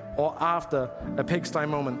 during, or after a pigsty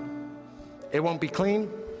moment? It won't be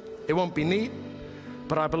clean, it won't be neat,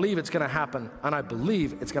 but I believe it's going to happen, and I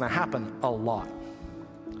believe it's going to happen a lot.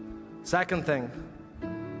 Second thing,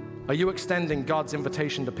 are you extending God's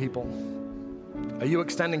invitation to people? Are you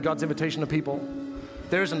extending God's invitation to people?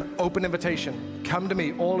 There's an open invitation. Come to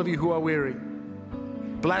me, all of you who are weary.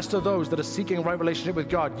 Blessed are those that are seeking a right relationship with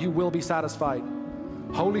God. You will be satisfied.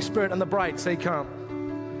 Holy Spirit and the bride say,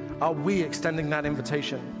 come. Are we extending that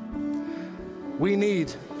invitation? We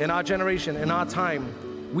need, in our generation, in our time,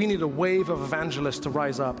 we need a wave of evangelists to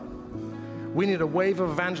rise up. We need a wave of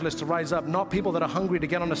evangelists to rise up, not people that are hungry to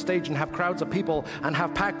get on a stage and have crowds of people and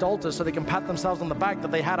have packed altars so they can pat themselves on the back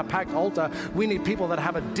that they had a packed altar. We need people that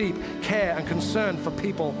have a deep care and concern for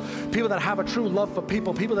people, people that have a true love for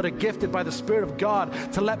people, people that are gifted by the Spirit of God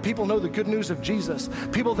to let people know the good news of Jesus,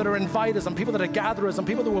 people that are inviters and people that are gatherers and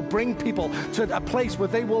people that will bring people to a place where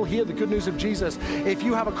they will hear the good news of Jesus. If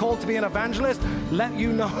you have a call to be an evangelist, let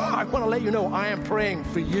you know, I want to let you know I am praying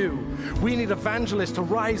for you. We need evangelists to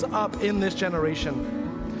rise up in this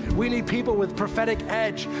generation. We need people with prophetic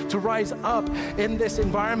edge to rise up in this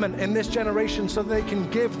environment, in this generation, so that they can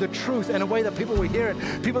give the truth in a way that people will hear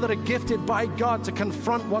it. People that are gifted by God to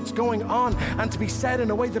confront what's going on and to be said in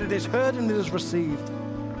a way that it is heard and it is received.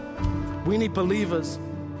 We need believers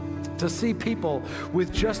to see people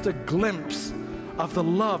with just a glimpse of the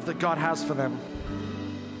love that God has for them.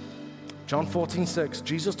 John 14:6,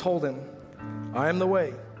 Jesus told him, I am the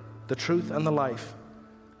way, the truth, and the life.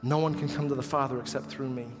 No one can come to the Father except through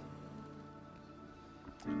me.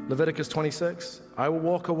 Leviticus 26, I will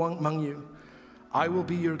walk among you. I will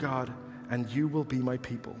be your God, and you will be my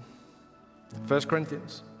people. 1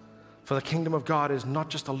 Corinthians, for the kingdom of God is not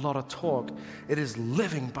just a lot of talk, it is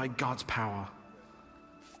living by God's power.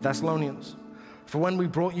 Thessalonians, for when we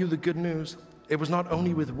brought you the good news, it was not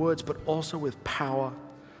only with words, but also with power.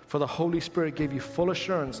 For the Holy Spirit gave you full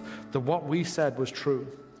assurance that what we said was true.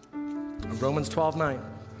 Romans 12:9,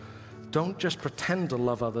 don't just pretend to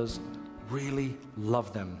love others, really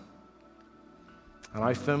love them. And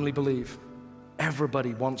I firmly believe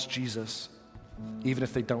everybody wants Jesus, even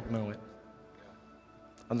if they don't know it.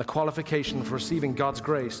 And the qualification for receiving God's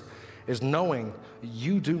grace is knowing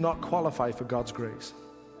you do not qualify for God's grace.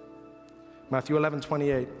 Matthew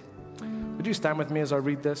 11:28. Would you stand with me as I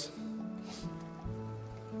read this?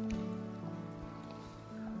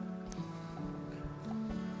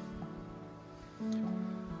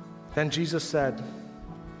 Then Jesus said,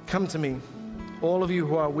 come to me, all of you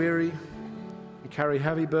who are weary and carry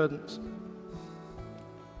heavy burdens.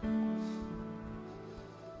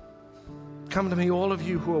 Come to me, all of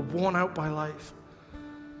you who are worn out by life,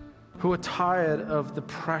 who are tired of the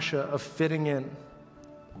pressure of fitting in.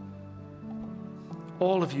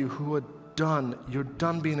 All of you who are done. You're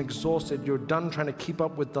done being exhausted. You're done trying to keep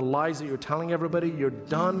up with the lies that you're telling everybody. You're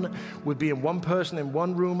done with being one person in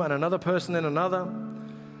one room and another person in another.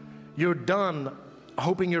 You're done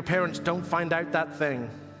hoping your parents don't find out that thing.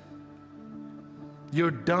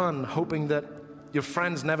 You're done hoping that your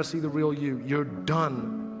friends never see the real you. You're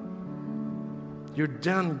done. You're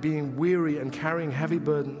done being weary and carrying heavy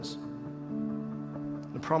burdens.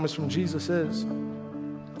 The promise from Jesus is,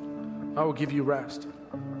 I will give you rest.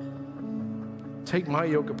 Take my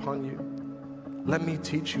yoke upon you. Let me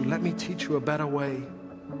teach you. Let me teach you a better way.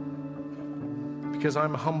 Because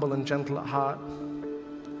I'm humble and gentle at heart.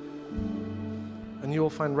 And you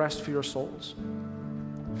will find rest for your souls.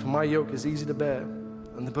 For my yoke is easy to bear,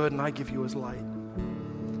 and the burden I give you is light.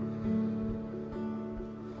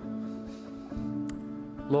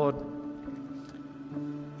 Lord,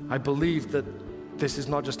 I believe that this is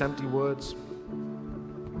not just empty words.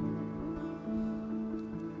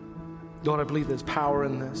 Lord, I believe there's power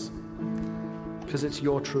in this because it's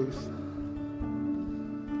your truth.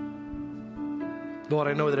 Lord,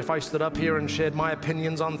 I know that if I stood up here and shared my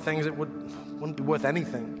opinions on things, it wouldn't be worth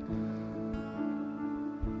anything.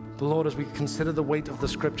 But Lord, as we consider the weight of the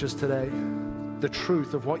scriptures today, the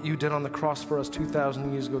truth of what you did on the cross for us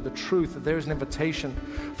 2,000 years ago, the truth that there's an invitation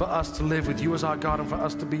for us to live with you as our God and for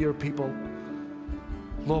us to be your people.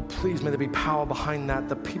 Lord, please may there be power behind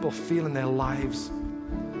that people feel in their lives.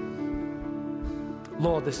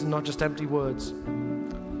 Lord, this is not just empty words.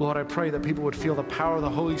 Lord, I pray that people would feel the power of the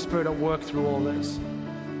Holy Spirit at work through all this.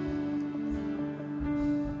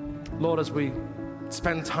 Lord, as we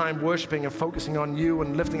spend time worshiping and focusing on you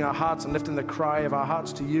and lifting our hearts and lifting the cry of our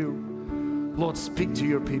hearts to you, Lord, speak to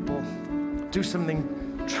your people. Do something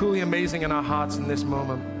truly amazing in our hearts in this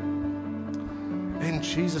moment. In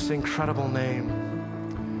Jesus' incredible name,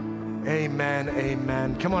 amen,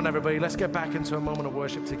 amen. Come on, everybody, let's get back into a moment of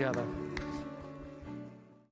worship together.